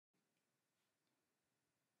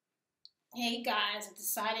Hey guys, I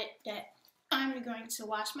decided that I'm going to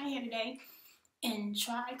wash my hair today and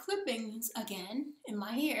try clippings again in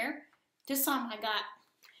my hair. This time I got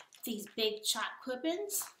these big chop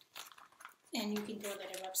clippings, and you can go to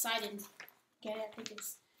their website and get it. I think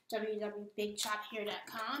it's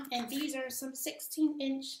www.bigchophair.com, and these are some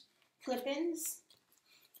 16-inch clippings,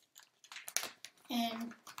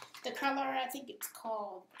 and the color, I think it's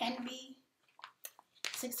called Envy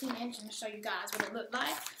 16-inch. I'm going to show you guys what it looked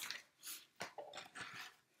like.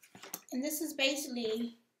 And this is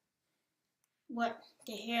basically what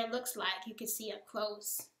the hair looks like. You can see up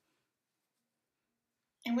close.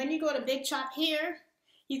 And when you go to Big Chop Hair,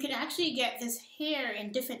 you can actually get this hair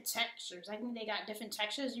in different textures. I think they got different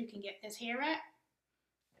textures you can get this hair at.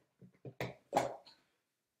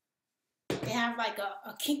 They have like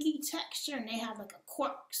a kinky texture, and they have like a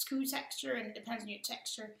corkscrew texture, and it depends on your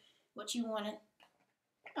texture, what you want to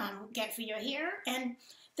get for your hair. And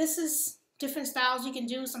this is different styles you can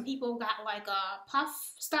do. Some people got like a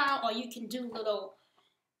puff style, or you can do little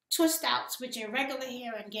twist outs with your regular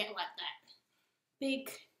hair and get like that big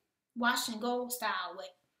wash and go style with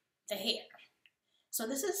the hair. So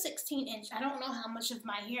this is 16-inch. I don't know how much of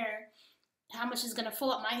my hair, how much is gonna fill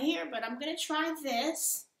up my hair, but I'm gonna try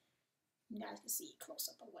this. You guys can see a close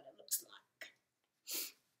up of what it looks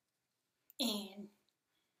like. And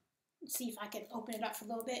let's see if I can open it up for a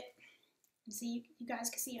little bit. See, you guys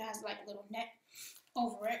can see it has like a little net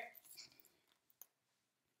over it.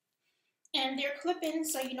 And they're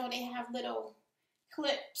clip-ins, so you know they have little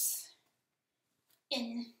clips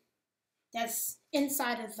that's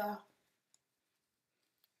inside of the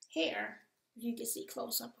hair. You can see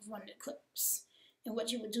close up of one of the clips. And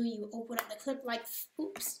what you would do, you would open up the clip like,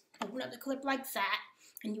 open up the clip like that,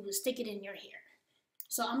 and you would stick it in your hair.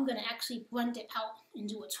 So I'm gonna actually blend it out and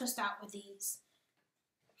do a twist out with these.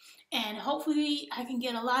 And hopefully I can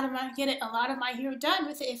get a lot of my hair done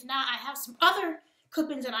with it. If not, I have some other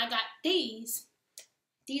clip-ins, and I got these.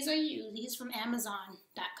 These are used. These from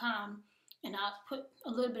Amazon.com, and I'll put a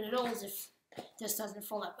little bit of those if this doesn't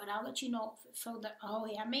fill up. But I'll let you know if it filled up. Oh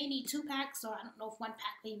yeah, I may need 2 packs, so I don't know if 1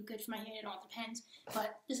 pack may be good for my hair. It all depends.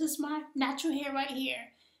 But this is my natural hair right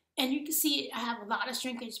here, and you can see I have a lot of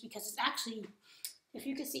shrinkage because it's actually, if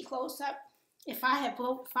you can see close up. If I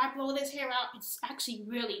blow this hair out, it's actually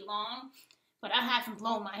really long, but I haven't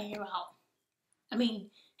blown my hair out. I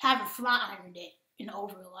mean, haven't flat ironed it in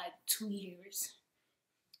over like 2 years.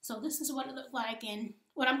 So this is what it looked like, and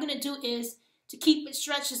what I'm gonna do is, to keep it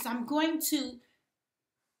stretched, is I'm going to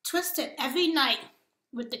twist it every night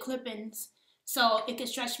with the clip-ins so it can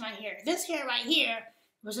stretch my hair. This hair right here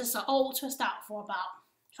was just an old twist out for about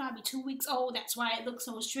probably 2 weeks old. That's why it looks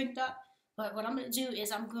so shrinked up. But what I'm gonna do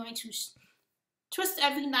is I'm going to twist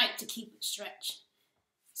every night to keep it stretched.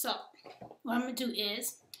 So what I'm going to do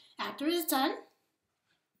is, after it's done,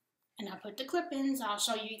 and I put the clip-ins, I'll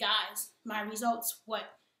show you guys my results,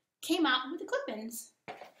 what came out with the clip-ins.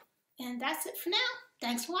 And that's it for now.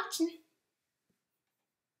 Thanks for watching.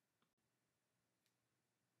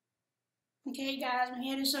 Okay guys, I'm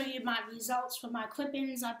here to show you my results for my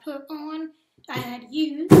clip-ins I put on. I had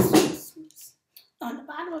used, on the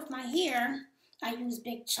bottom of my hair, I used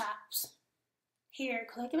Big Chop's hair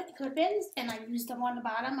clip-ins, and I used them on the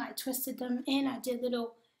bottom. I twisted them in. I did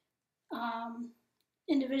little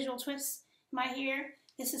individual twists in my hair.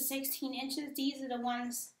 This is 16 inches. These are the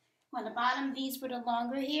ones on the bottom. These were the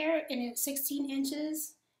longer hair, and it's 16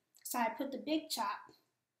 inches. So I put the Big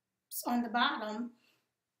Chops on the bottom,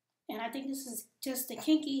 and I think this is just the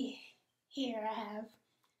kinky hair I have,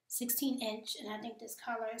 16-inch, and I think this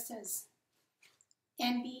color says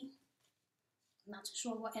NB. I'm not too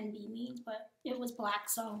sure what NB means, but it was black,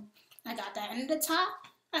 so I got that. And at the top,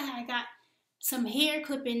 I got some hair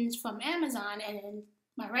clip-ins from Amazon, and then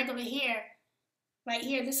my regular hair right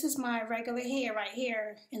here. This is my regular hair right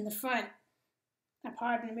here in the front. I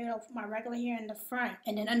parted in the middle, my regular hair in the front,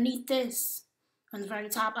 and then underneath this, on the very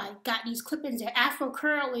top, I got these clip-ins. They're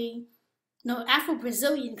Afro-Brazilian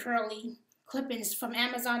curly clip-ins from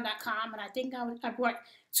Amazon.com, and I think I bought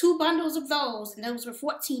 2 bundles of those, and those were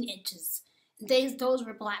 14 inches. Those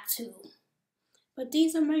were black too. But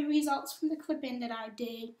these are my results from the clip-in that I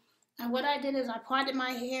did. And what I did is I parted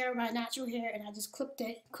my hair, my natural hair, and I just clipped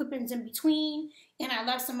it, clip-ins in between, and I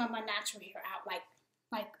left some of my natural hair out.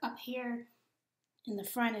 Like up here in the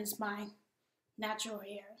front is my natural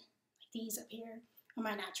hair. Like these up here are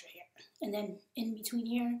my natural hair. And then in between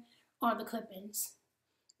here are the clip-ins.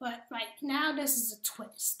 But right now this is a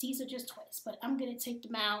twist. These are just twists. But I'm gonna take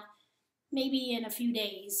them out maybe in a few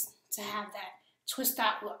days to have that twist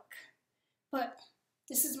out look. But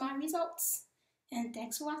this is my results, and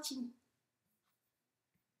thanks for watching.